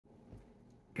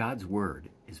God's Word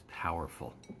is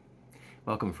powerful.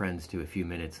 Welcome, friends, to a few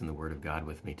minutes in the Word of God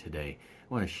with me today.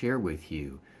 I want to share with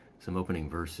you some opening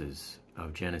verses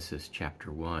of Genesis chapter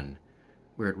 1,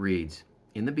 where it reads,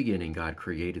 "In the beginning God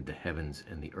created the heavens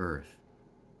and the earth.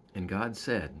 And God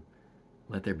said,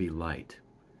 'Let there be light.'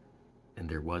 And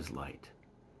there was light."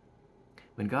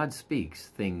 When God speaks,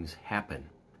 things happen.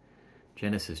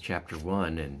 Genesis chapter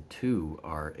 1 and 2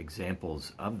 are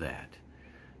examples of that.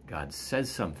 God says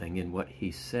something, and what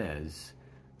he says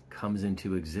comes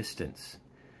into existence.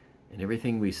 And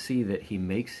everything we see that he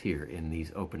makes here in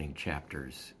these opening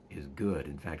chapters is good.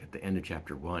 In fact, at the end of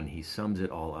chapter 1, he sums it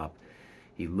all up.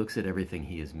 He looks at everything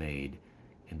he has made,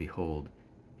 and behold,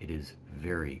 it is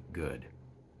very good.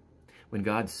 When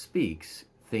God speaks,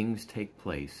 things take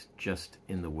place just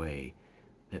in the way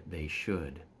that they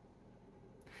should.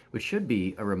 Which should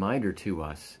be a reminder to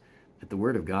us that the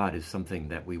Word of God is something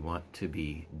that we want to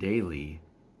be daily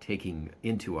taking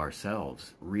into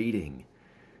ourselves, reading,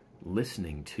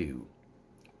 listening to,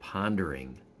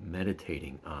 pondering,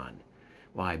 meditating on.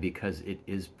 Why? Because it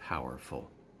is powerful.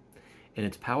 And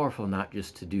it's powerful not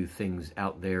just to do things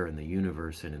out there in the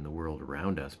universe and in the world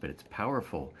around us, but it's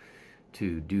powerful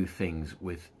to do things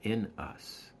within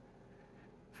us.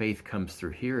 Faith comes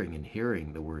through hearing, and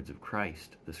hearing the words of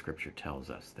Christ. The Scripture tells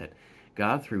us that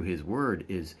God, through his Word,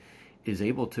 is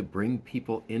able to bring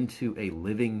people into a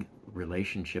living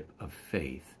relationship of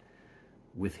faith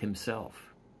with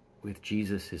himself, with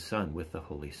Jesus, his Son, with the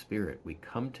Holy Spirit. We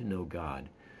come to know God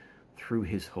through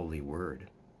his holy Word.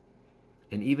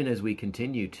 And even as we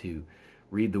continue to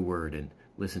read the Word and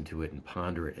listen to it and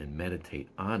ponder it and meditate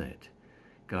on it,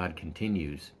 God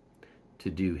continues to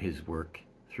do his work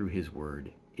through his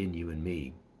Word in you and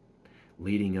me,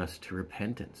 leading us to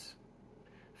repentance,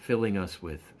 filling us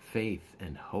with faith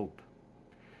and hope.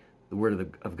 The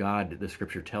Word of God, the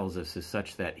Scripture tells us, is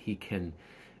such that he can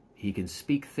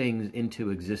speak things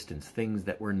into existence. Things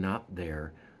that were not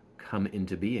there come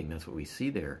into being. That's what we see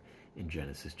there in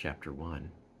Genesis chapter 1.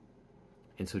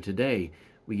 And so today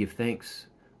we give thanks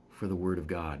for the Word of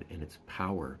God and its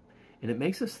power. And it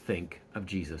makes us think of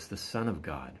Jesus, the Son of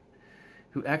God,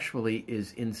 who actually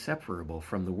is inseparable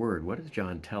from the Word. What does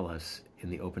John tell us in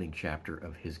the opening chapter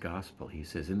of his Gospel? He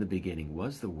says, "In the beginning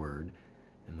was the Word,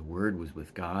 and the Word was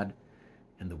with God,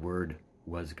 and the Word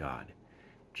was God."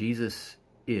 Jesus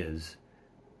is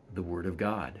the Word of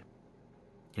God.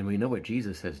 And we know what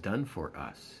Jesus has done for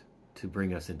us to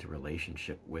bring us into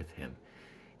relationship with him.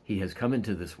 He has come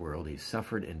into this world. He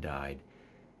suffered and died.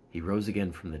 He rose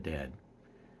again from the dead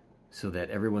so that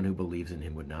everyone who believes in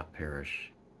him would not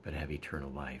perish but have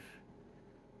eternal life.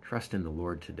 Trust in the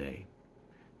Lord today.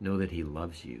 Know that he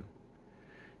loves you.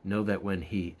 Know that when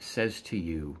he says to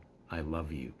you, "I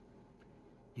love you,"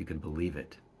 you can believe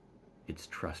it. It's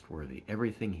trustworthy.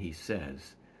 Everything he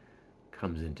says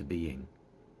comes into being.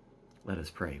 Let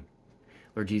us pray.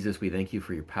 Lord Jesus, we thank you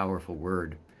for your powerful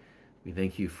Word. We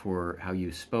thank you for how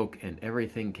you spoke and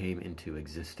everything came into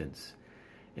existence.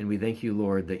 And we thank you,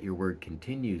 Lord, that your Word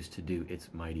continues to do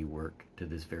its mighty work to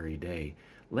this very day.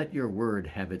 Let your Word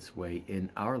have its way in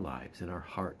our lives, in our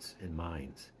hearts and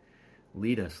minds.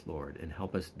 Lead us, Lord, and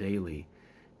help us daily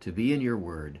to be in your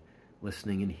Word,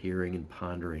 listening and hearing and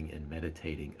pondering and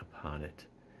meditating upon it.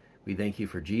 We thank you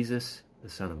for Jesus, the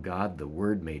Son of God, the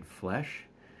Word made flesh,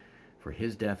 for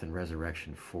his death and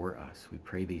resurrection for us. We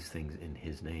pray these things in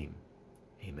his name.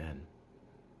 Amen.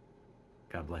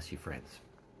 God bless you, friends.